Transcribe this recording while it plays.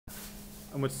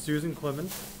I'm with Susan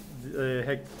Clements, the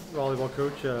head volleyball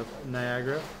coach of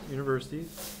Niagara University.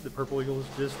 The Purple Eagles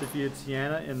just defeated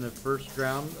Siena in the first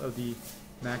round of the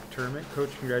MAAC tournament. Coach,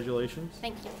 congratulations.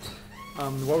 Thank you.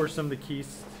 What were some of the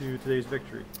keys to today's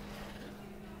victory?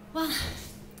 Well,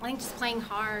 I think just playing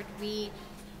hard. We,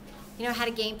 had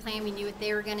a game plan. We knew what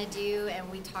they were going to do, and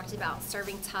we talked about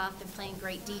serving tough and playing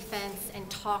great defense and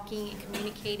talking and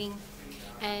communicating.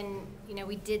 And,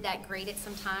 we did that great at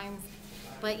some times.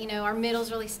 But, our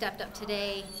middles really stepped up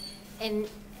today. And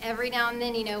every now and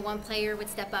then, one player would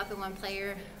step up and one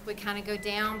player would kind of go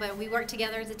down. But we worked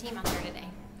together as a team out there today.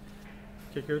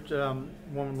 Okay, Coach,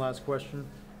 one last question.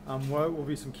 What will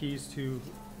be some keys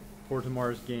for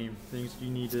tomorrow's game? Things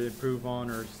you need to improve on,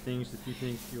 or things that you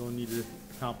think you'll need to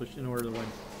accomplish in order to win?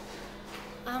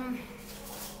 I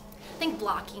think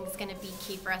blocking is going to be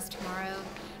key for us tomorrow.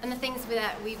 And the things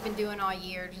that we've been doing all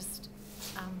year, just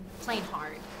playing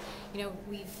hard.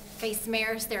 We've faced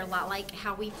Marist. They're a lot like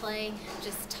how we play,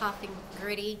 just tough and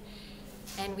gritty.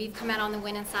 And we've come out on the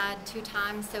winning side 2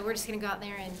 times, so we're just going to go out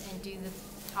there and do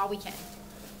all we can.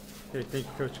 Okay, thank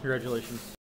you, Coach. Congratulations.